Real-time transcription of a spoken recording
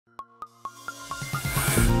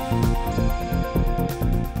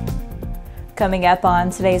Coming up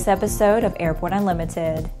on today's episode of Airborne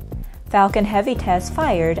Unlimited, Falcon Heavy test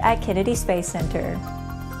fired at Kennedy Space Center.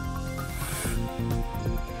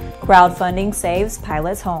 Crowdfunding saves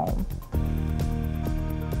pilots home.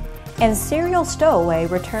 And serial Stowaway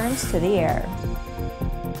returns to the air.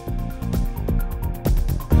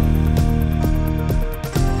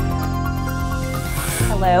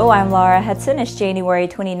 Hello, I'm Laura Hudson. It's January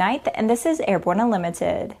 29th, and this is Airborne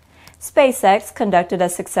Unlimited. SpaceX conducted a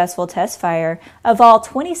successful test fire of all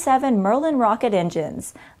 27 Merlin rocket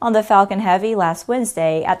engines on the Falcon Heavy last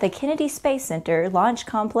Wednesday at the Kennedy Space Center Launch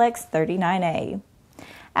Complex 39A.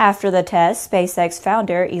 After the test, SpaceX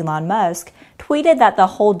founder Elon Musk tweeted that the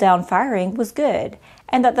hold-down firing was good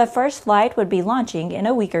and that the first flight would be launching in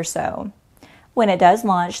a week or so. When it does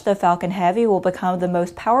launch, the Falcon Heavy will become the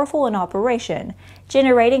most powerful in operation,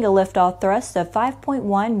 generating a liftoff thrust of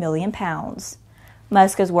 5.1 million pounds.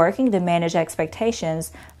 Musk is working to manage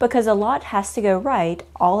expectations because a lot has to go right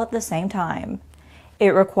all at the same time.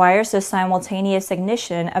 It requires the simultaneous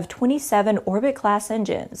ignition of 27 Orbit-class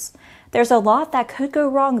engines. There's a lot that could go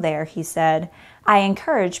wrong there, he said. I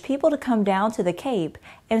encourage people to come down to the Cape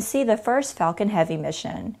and see the first Falcon Heavy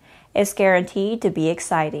mission. It's guaranteed to be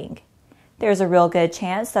exciting. There's a real good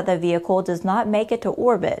chance that the vehicle does not make it to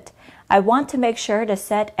orbit. I want to make sure to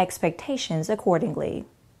set expectations accordingly.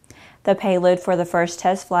 The payload for the first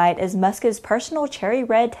test flight is Musk's personal cherry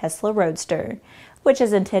red Tesla Roadster, which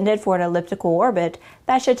is intended for an elliptical orbit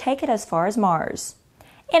that should take it as far as Mars.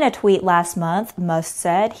 In a tweet last month, Musk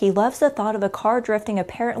said he loves the thought of a car drifting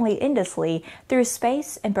apparently endlessly through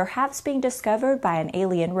space and perhaps being discovered by an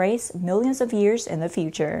alien race millions of years in the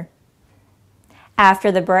future.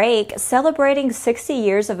 After the break, celebrating 60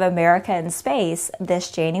 years of America in space this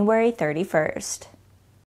January 31st.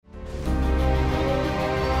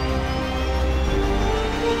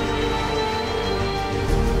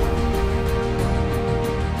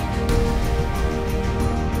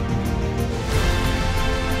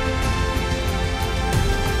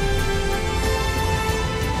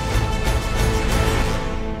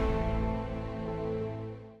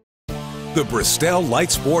 The Bristol Light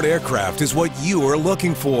Sport aircraft is what you are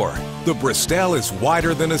looking for. The Bristol is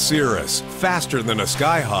wider than a Cirrus, faster than a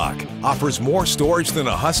Skyhawk, offers more storage than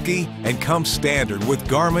a Husky, and comes standard with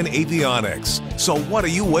Garmin avionics. So what are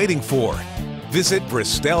you waiting for? Visit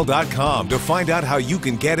Bristol.com to find out how you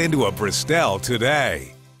can get into a Bristol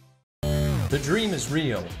today. The dream is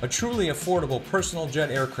real, a truly affordable personal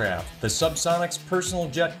jet aircraft. The Subsonics Personal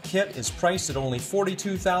Jet Kit is priced at only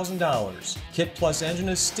 $42,000. Kit plus engine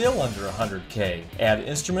is still under $100K. Add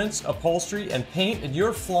instruments, upholstery, and paint and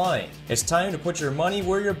you're flying. It's time to put your money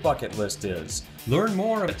where your bucket list is. Learn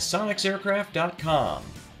more at SonicsAircraft.com.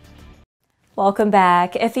 Welcome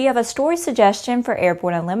back. If you have a story suggestion for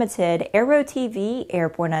Airborne Unlimited, Aero-TV,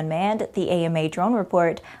 Airborne Unmanned, the AMA Drone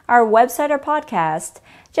Report, our website or podcast,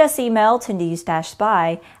 just email to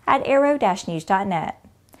news-spy@aero-news.net.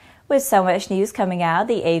 With so much news coming out of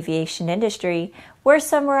the aviation industry, we're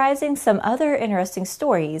summarizing some other interesting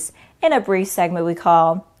stories in a brief segment we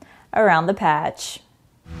call Around the Patch.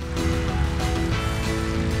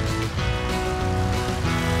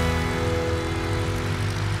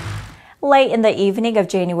 Late in the evening of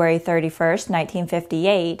January 31st,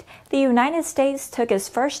 1958, the United States took its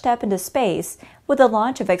first step into space with the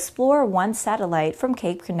launch of Explorer 1 satellite from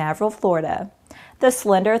Cape Canaveral, Florida. The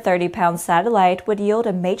slender 30-pound satellite would yield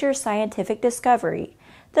a major scientific discovery,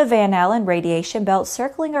 the Van Allen radiation belt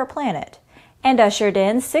circling our planet, and ushered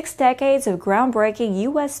in 6 decades of groundbreaking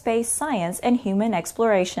U.S. space science and human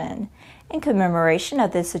exploration. In commemoration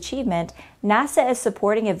of this achievement, NASA is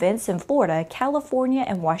supporting events in Florida, California,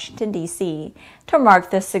 and Washington, D.C. to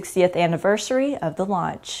mark the 60th anniversary of the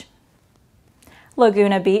launch.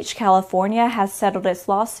 Laguna Beach, California has settled its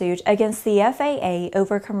lawsuit against the FAA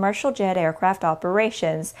over commercial jet aircraft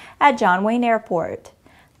operations at John Wayne Airport.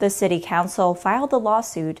 The City Council filed the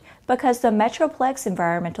lawsuit because the Metroplex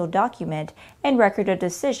environmental document and record of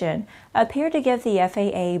decision appear to give the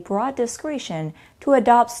FAA broad discretion to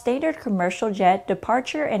adopt standard commercial jet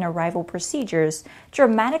departure and arrival procedures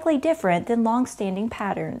dramatically different than long-standing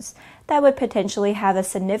patterns that would potentially have a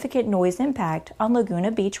significant noise impact on Laguna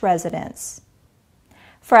Beach residents.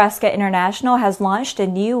 Frasca International has launched a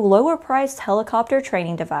new lower-priced helicopter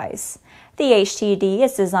training device. The HTD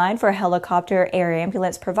is designed for helicopter air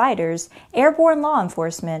ambulance providers, airborne law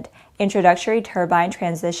enforcement, introductory turbine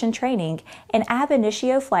transition training, and ab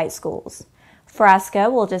initio flight schools.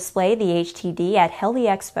 Frasca will display the HTD at Heli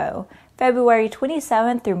Expo, February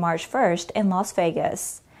 27th through March 1st in Las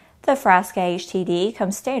Vegas. The Frasca HTD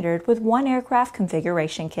comes standard with one aircraft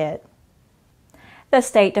configuration kit. The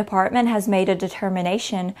State Department has made a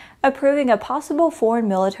determination approving a possible foreign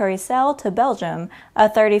military sale to Belgium, a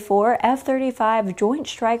 34 F-35 Joint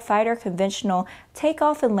Strike Fighter conventional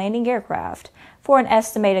takeoff and landing aircraft, for an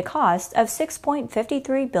estimated cost of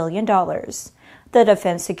 $6.53 billion. The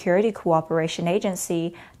Defense Security Cooperation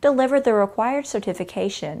Agency delivered the required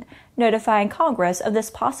certification, notifying Congress of this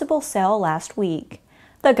possible sale last week.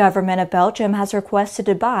 The government of Belgium has requested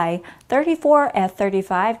to buy 34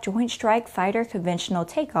 F-35 Joint Strike Fighter conventional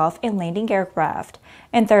takeoff and landing aircraft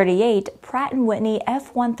and 38 Pratt & Whitney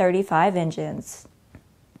F-135 engines.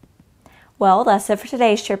 Well, that's it for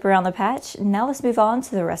today's trip around the patch. Now let's move on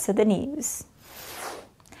to the rest of the news.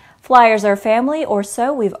 Flyers are family, or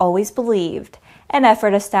so we've always believed. An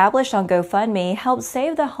effort established on GoFundMe helped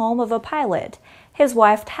save the home of a pilot, his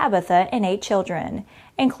wife Tabitha, and 8 children,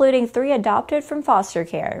 including 3 adopted from foster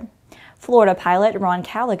care. Florida pilot Ron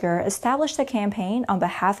Calugar established the campaign on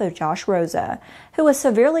behalf of Josh Rosa, who was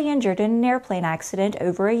severely injured in an airplane accident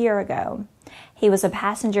over a year ago. He was a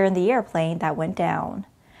passenger in the airplane that went down.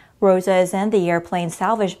 Rosa is in the airplane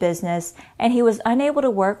salvage business, and he was unable to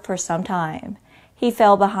work for some time. He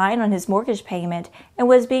fell behind on his mortgage payment and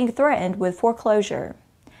was being threatened with foreclosure.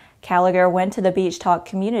 Calugar went to the Beach Talk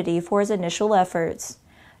community for his initial efforts.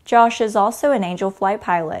 Josh is also an Angel Flight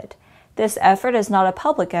pilot. This effort is not a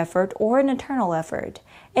public effort or an internal effort.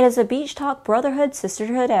 It is a Beach Talk Brotherhood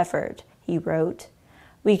Sisterhood effort, he wrote.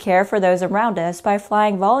 We care for those around us by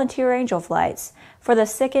flying volunteer Angel flights for the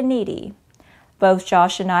sick and needy. Both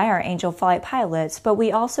Josh and I are Angel Flight pilots, but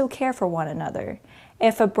we also care for one another.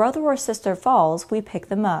 If a brother or sister falls, we pick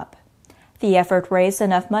them up. The effort raised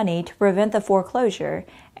enough money to prevent the foreclosure,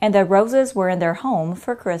 and the Roses were in their home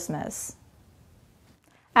for Christmas.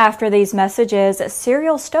 After these messages,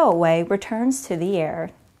 serial Stowaway returns to the air.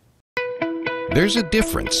 There's a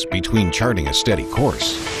difference between charting a steady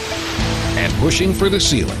course and pushing for the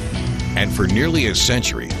ceiling. And for nearly a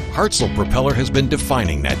century, Hartzell Propeller has been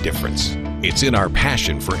defining that difference. It's in our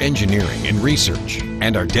passion for engineering and research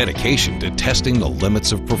and our dedication to testing the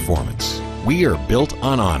limits of performance. We are built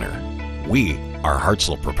on honor. We are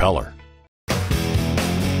Hartzell Propeller.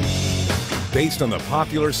 Based on the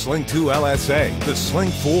popular Sling 2 LSA, the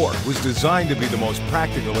Sling 4 was designed to be the most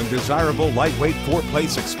practical and desirable lightweight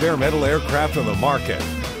 4-place experimental aircraft on the market.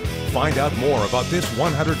 Find out more about this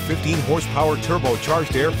 115 horsepower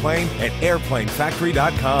turbocharged airplane at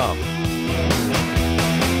airplanefactory.com.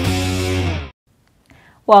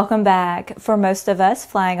 Welcome back. For most of us,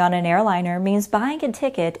 flying on an airliner means buying a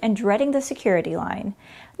ticket and dreading the security line.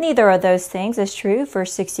 Neither of those things is true for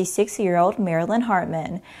 66-year-old Marilyn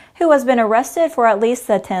Hartman, who has been arrested for at least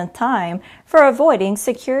the 10th time for avoiding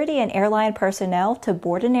security and airline personnel to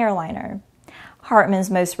board an airliner. Hartman's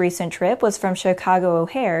most recent trip was from Chicago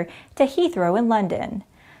O'Hare to Heathrow in London.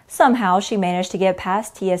 Somehow she managed to get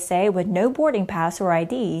past TSA with no boarding pass or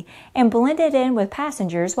ID and blended in with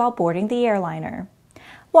passengers while boarding the airliner.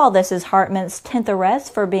 While this is Hartman's 10th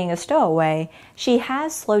arrest for being a stowaway, she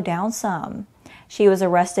has slowed down some. She was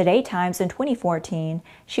arrested 8 times in 2014,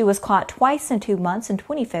 she was caught twice in 2 months in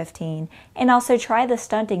 2015, and also tried the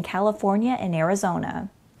stunt in California and Arizona.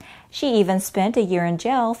 She even spent a year in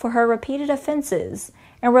jail for her repeated offenses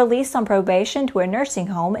and released on probation to a nursing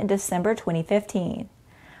home in December 2015.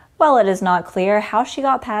 While it is not clear how she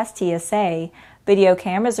got past TSA, video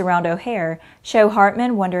cameras around O'Hare show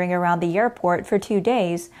Hartman wandering around the airport for 2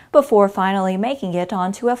 days before finally making it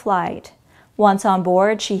onto a flight. Once on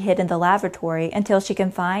board, she hid in the lavatory until she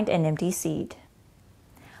can find an empty seat.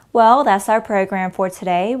 Well, that's our program for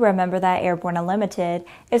today. Remember that Airborne Unlimited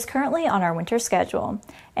is currently on our winter schedule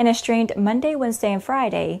and is streamed Monday, Wednesday, and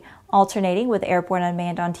Friday, alternating with Airborne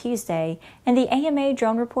Unmanned on Tuesday and the AMA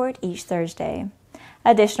Drone Report each Thursday.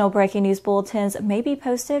 Additional breaking news bulletins may be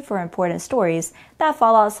posted for important stories that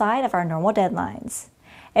fall outside of our normal deadlines.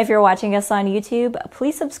 If you're watching us on YouTube,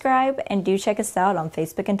 please subscribe and do check us out on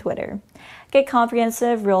Facebook and Twitter. Get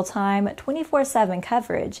comprehensive, real-time, 24/7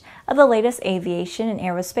 coverage of the latest aviation and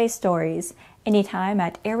aerospace stories anytime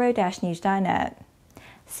at aero-news.net.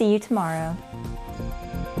 See you tomorrow.